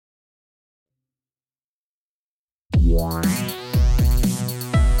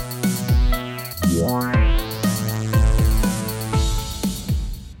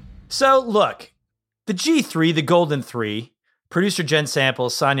 So look, the G3, the Golden Three, producer Jen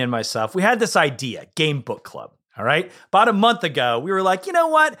Samples, Sonia, and myself, we had this idea, Game Book Club. All right. About a month ago, we were like, you know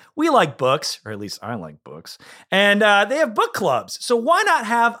what? We like books, or at least I like books. And they have book clubs. So why not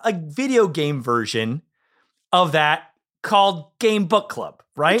have a video game version of that called Game Book Club,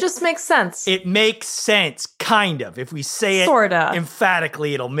 right? It just makes sense. It makes sense, kind of. If we say it Sorta.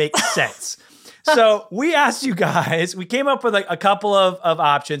 emphatically, it'll make sense. So we asked you guys, we came up with a couple of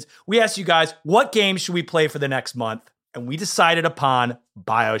options. We asked you guys, what game should we play for the next month? And we decided upon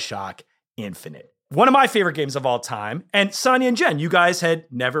BioShock Infinite. One of my favorite games of all time. And Sonia and Jen, you guys had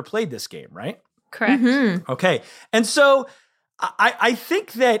never played this game, right? Correct. Mm-hmm. Okay. And so I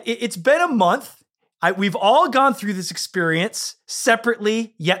think that it's been a month. We've all gone through this experience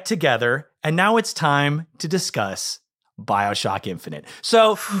separately, yet together. And now it's time to discuss BioShock Infinite.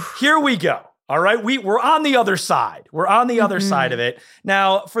 So here we go. All right. We're on the other side. We're on the other side of it.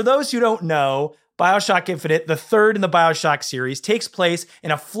 Now, for those who don't know, BioShock Infinite, the third in the BioShock series, takes place in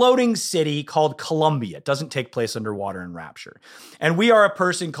a floating city called Columbia. It doesn't take place underwater in Rapture. And we are a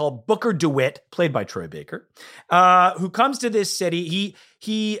person called Booker DeWitt, played by Troy Baker, who comes to this city.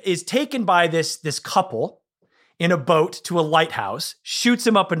 He is taken by this couple in a boat to a lighthouse, shoots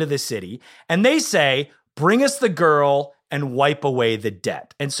him up into the city, and they say, bring us the girl and wipe away the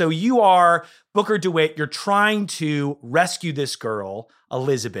debt. And so you are Booker DeWitt. You're trying to rescue this girl,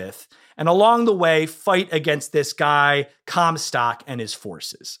 Elizabeth, and along the way, fight against this guy, Comstock, and his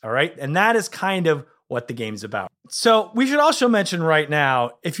forces. All right. And that is kind of what the game's about. So we should also mention right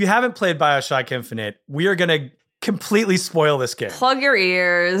now, if you haven't played BioShock Infinite, we are going to completely spoil this game. Plug your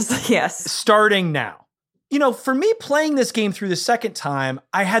ears. Yes. Starting now. You know, for me, playing this game through the second time,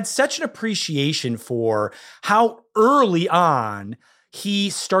 I had such an appreciation for how early on he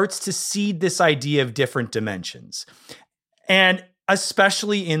starts to seed this idea of different dimensions. And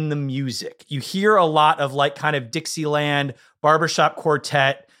especially in the music, you hear a lot of like kind of Dixieland, barbershop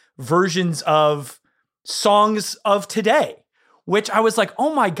quartet versions of songs of today, which I was like,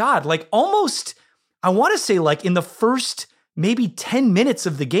 oh my God, like almost, I want to say like in the first maybe 10 minutes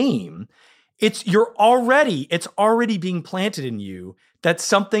of the game, it's already being planted in you that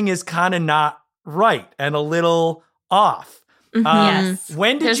something is kind of not right and a little off. Yes.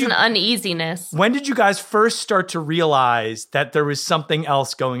 There's an uneasiness. When did you guys first start to realize that there was something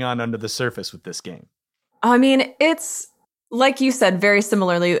else going on under the surface with this game? I mean, it's like you said, very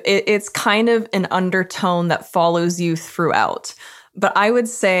similarly, it's kind of an undertone that follows you throughout. But I would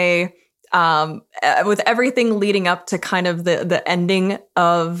say, with everything leading up to kind of the ending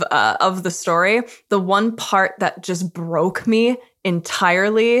of the story, the one part that just broke me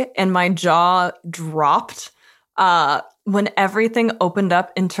entirely and my jaw dropped, when everything opened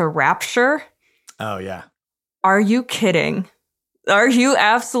up into Rapture. Oh, yeah. Are you kidding? Are you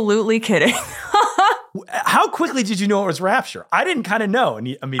absolutely kidding? How quickly did you know it was Rapture? I didn't kind of know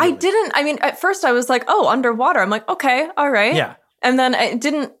immediately. I didn't. I mean, at first I was like, oh, underwater. I'm like, okay, all right. Yeah. And then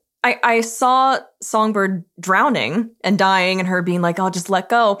I saw Songbird drowning and dying and her being like, I'll just let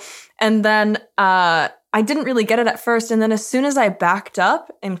go. And then I didn't really get it at first. And then as soon as I backed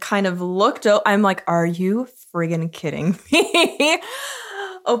up and kind of looked, I'm like, are you friggin' kidding me?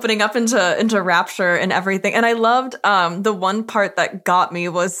 Opening up into Rapture and everything. And I loved the one part that got me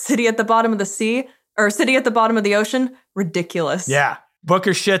was City at the Bottom of the Sea or City at the Bottom of the Ocean. Ridiculous. Yeah.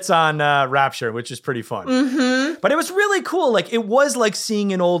 Booker shits on Rapture, which is pretty fun. Mm-hmm. But it was really cool. Like, it was like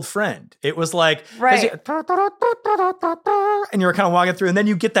seeing an old friend. It was like, right. And you're kind of walking through, and then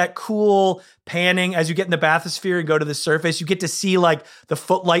you get that cool panning as you get in the bathysphere and go to the surface. You get to see like the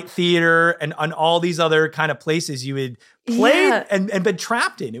Footlight Theater and all these other kind of places you had played and been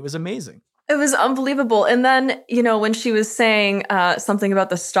trapped in. It was amazing. It was unbelievable. And then, you know, when she was saying something about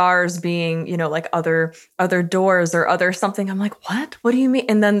the stars being, you know, like other doors or other something, I'm like, what? What do you mean?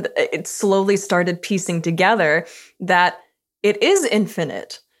 And then it slowly started piecing together that it is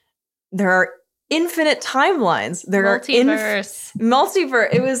infinite. There are infinite timelines. There multiverse. are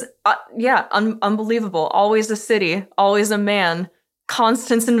multiverse. It was, unbelievable. Always a city, always a man,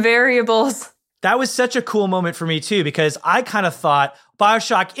 constants and variables. That was such a cool moment for me too, because I kind of thought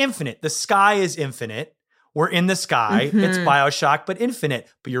BioShock Infinite, the sky is infinite. We're in the sky. Mm-hmm. It's BioShock, but infinite.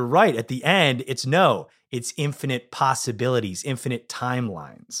 But you're right. At the end, it's infinite possibilities, infinite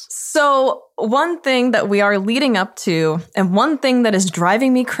timelines. So one thing that we are leading up to, and one thing that is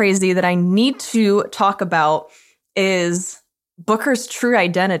driving me crazy that I need to talk about is Booker's true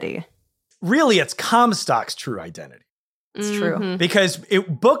identity. Really, it's Comstock's true identity. It's true. Because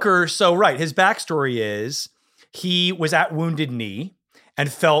Booker, his backstory is he was at Wounded Knee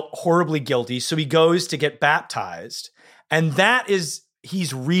and felt horribly guilty. So he goes to get baptized. And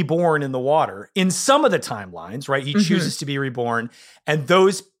he's reborn in the water in some of the timelines, right? He chooses to be reborn. And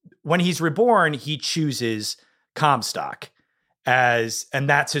when he's reborn, he chooses Comstock and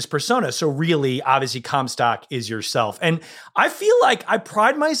that's his persona. So really, obviously, Comstock is yourself. And I feel like I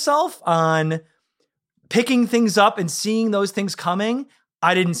pride myself on picking things up and seeing those things coming.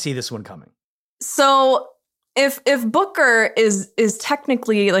 I didn't see this one coming. So if Booker is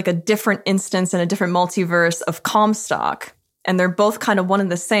technically like a different instance and a different multiverse of Comstock, and they're both kind of one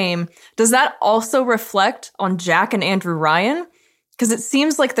and the same, does that also reflect on Jack and Andrew Ryan? Because it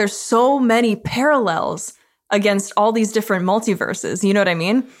seems like there's so many parallels against all these different multiverses. You know what I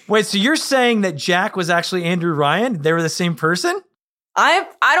mean? Wait, so you're saying that Jack was actually Andrew Ryan? They were the same person? I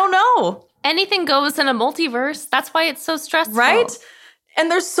don't know. Anything goes in a multiverse. That's why it's so stressful. Right?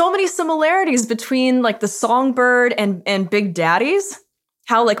 And there's so many similarities between like the Songbird and Big Daddies.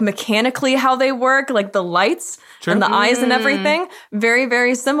 how like mechanically how they work, like the lights True. and the eyes and everything, very,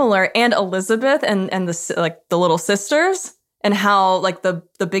 very similar. And Elizabeth and the little sisters, and how like the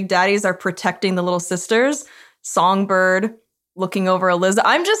big daddies are protecting the little sisters. Songbird looking over Elizabeth.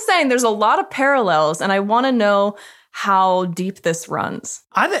 I'm just saying there's a lot of parallels, and I want to know how deep this runs.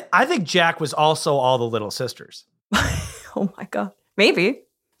 I think Jack was also all the little sisters. Oh my God. Maybe.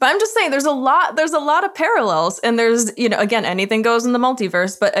 But I'm just saying there's a lot of parallels, and there's, you know, again, anything goes in the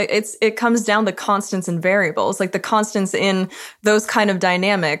multiverse, but it comes down to constants and variables, like the constants in those kind of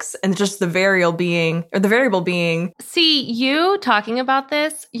dynamics, and just the variable being. See, you talking about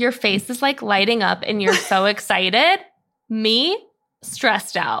this, your face is like lighting up and you're so excited. Me,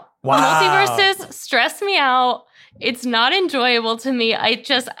 stressed out. Wow. Multiverses stress me out. It's not enjoyable to me.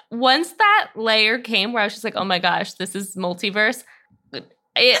 Once that layer came where I was just like, oh my gosh, this is multiverse,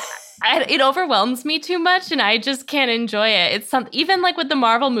 it overwhelms me too much, and I just can't enjoy it. It's even like with the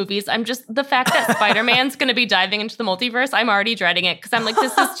Marvel movies, the fact that Spider-Man's going to be diving into the multiverse, I'm already dreading it because I'm like,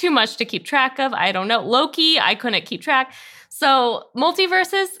 this is too much to keep track of. I don't know. Loki, I couldn't keep track. So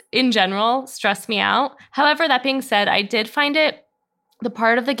multiverses in general stress me out. However, that being said, I did find it, the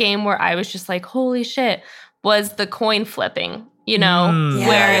part of the game where I was just like, holy shit, was the coin flipping, you know,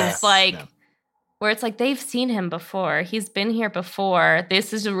 where it's like, they've seen him before. He's been here before.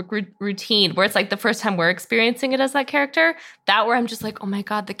 This is a routine, where it's like the first time we're experiencing it as that character, that where I'm just like, oh my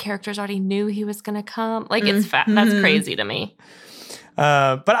God, the characters already knew he was going to come. Like, it's that's crazy to me.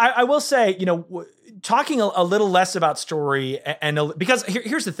 But I will say, you know, talking a little less about story, because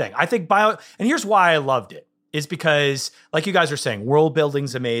here's the thing. I think and here's why I loved it, is because, like you guys are saying, world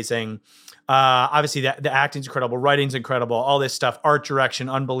building's amazing. Obviously, the acting's incredible, writing's incredible, all this stuff, art direction,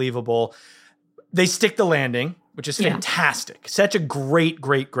 unbelievable. They stick the landing, which is fantastic. Such a great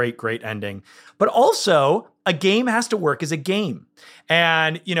ending. But also, a game has to work as a game.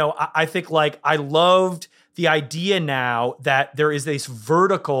 And, you know, I think, like, I loved the idea now that there is this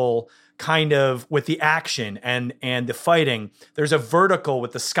vertical kind of, with the action and the fighting, there's a vertical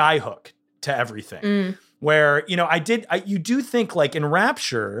with the skyhook to everything. Where, you know, you do think, like in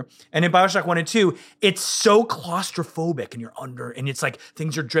Rapture and in BioShock 1 and 2, it's so claustrophobic and you're under, and it's like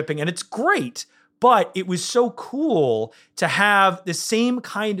things are dripping, and it's great. But it was so cool to have the same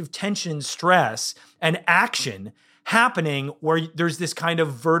kind of tension, stress, and action happening where there's this kind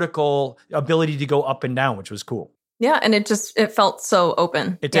of vertical ability to go up and down, which was cool. Yeah, and it felt so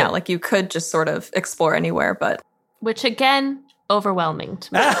open. It did. Yeah, like you could just sort of explore anywhere, but... Which, again, overwhelming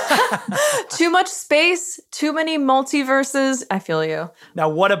to me. Too much space, too many multiverses. I feel you. Now,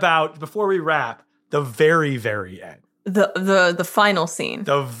 what about, before we wrap, the very, very end? The final scene.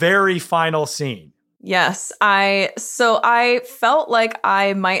 The very final scene. Yes, I felt like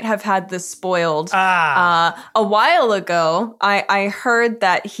I might have had this spoiled a while ago. I heard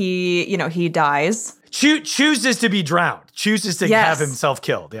that he dies. Chooses to be drowned. Chooses to have himself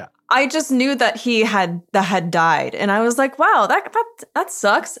killed. Yeah. I just knew that he had died, and I was like, wow, that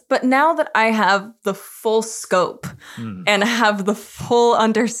sucks. But now that I have the full scope and have the full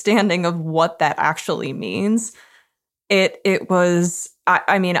understanding of what that actually means, it was,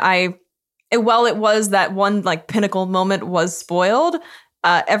 while it was that one like pinnacle moment was spoiled,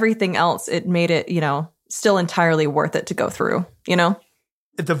 everything else, it made it, you know, still entirely worth it to go through, you know?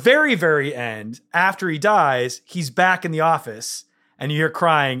 At the very, very end, after he dies, he's back in the office and you hear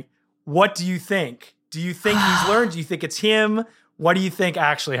crying. What do you think? Do you think he's learned? Do you think it's him? What do you think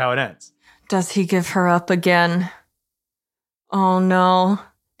actually how it ends? Does he give her up again? Oh no.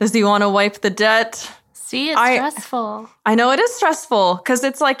 Does he want to wipe the debt? See, it's stressful. I know it is stressful because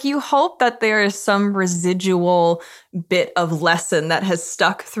it's like you hope that there is some residual bit of lesson that has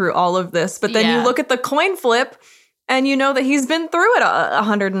stuck through all of this. But then you look at the coin flip and you know that he's been through it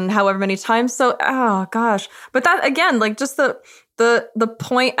 100 and however many times. So, oh gosh. But that, again, like just the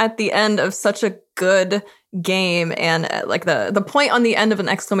point at the end of such a good game, and like the point on the end of an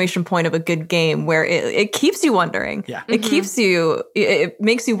exclamation point of a good game where it keeps you wondering. Yeah. It keeps you, it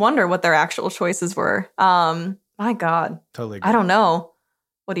makes you wonder what their actual choices were. My God. Totally agree. I don't know.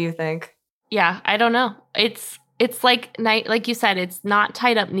 What do you think? Yeah, I don't know. It's like you said, it's not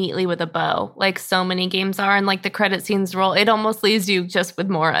tied up neatly with a bow, like so many games are, and like the credit scenes roll, it almost leaves you just with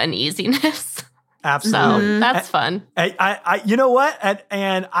more uneasiness. Absolutely. So that's fun. I you know what? But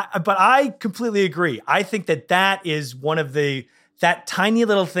I completely agree. I think that is one of that tiny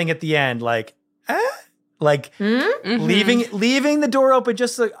little thing at the end, leaving the door open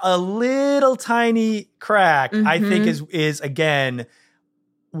just a little tiny crack, I think is again,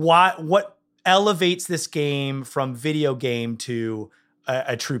 what elevates this game from video game to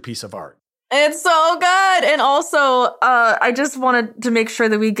a true piece of art. It's so good. And also, I just wanted to make sure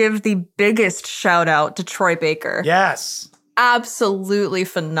that we give the biggest shout out to Troy Baker. Yes. Absolutely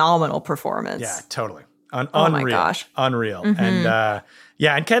phenomenal performance. Yeah, totally. Oh unreal. my gosh. Unreal. And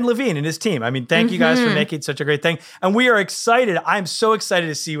and Ken Levine and his team. I mean, thank you guys for making such a great thing. And we are excited. I'm so excited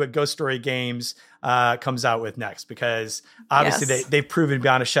to see what Ghost Story Games comes out with next, because obviously they've proven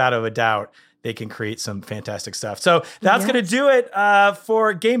beyond a shadow of a doubt they can create some fantastic stuff. So that's going to do it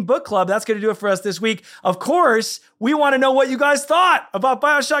for Game Book Club. That's going to do it for us this week. Of course, we want to know what you guys thought about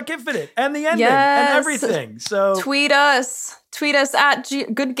BioShock Infinite and the ending and everything. So tweet us at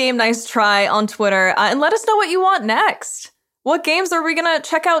Good Game Nice Try on Twitter and let us know what you want next. What games are we going to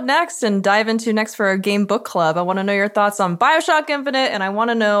check out next and dive into next for our Game Book Club? I want to know your thoughts on BioShock Infinite, and I want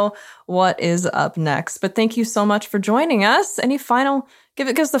to know what is up next. But thank you so much for joining us. Any final... Give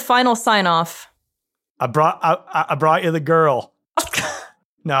us the final sign off. I brought you the girl.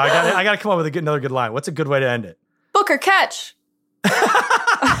 No, I got to come up with another good line. What's a good way to end it? Booker catch.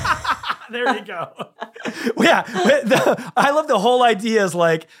 There you go. Yeah, I love the whole idea. Is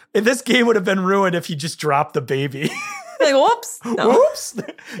like, if this game would have been ruined if you just dropped the baby. Like, whoops. No. Whoops.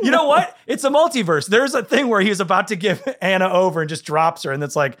 You know what? It's a multiverse. There's a thing where he was about to give Anna over and just drops her, and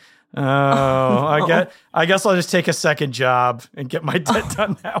it's like, I guess I'll just take a second job and get my debt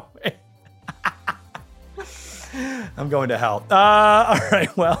done that way. I'm going to hell. All right,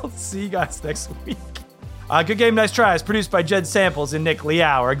 well, see you guys next week. Good Game Nice Try is produced by Jed Samples and Nick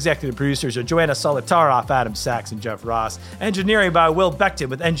Liao. Our executive producers are Joanna Solitaroff, Adam Sachs, and Jeff Ross. Engineering by Will Beckton,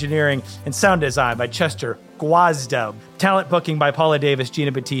 with engineering and sound design by Chester Guazdo. Talent booking by Paula Davis,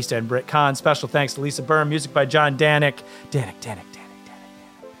 Gina Batista, and Britt Kahn. Special thanks to Lisa Byrne. Music by John Danik. Danik.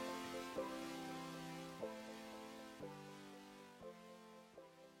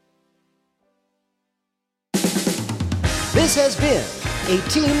 This has been a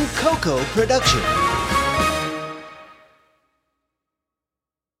Team Coco production.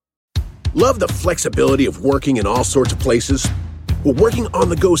 Love the flexibility of working in all sorts of places? Well, working on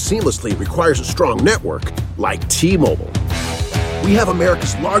the go seamlessly requires a strong network like T-Mobile. We have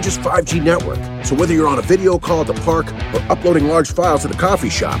America's largest 5G network, so whether you're on a video call at the park or uploading large files at a coffee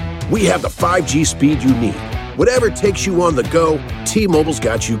shop, we have the 5G speed you need. Whatever takes you on the go, T-Mobile's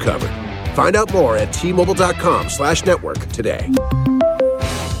got you covered. Find out more at T-Mobile.com/network today.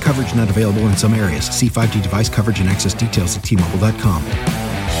 Coverage not available in some areas. See 5G device coverage and access details at T-Mobile.com.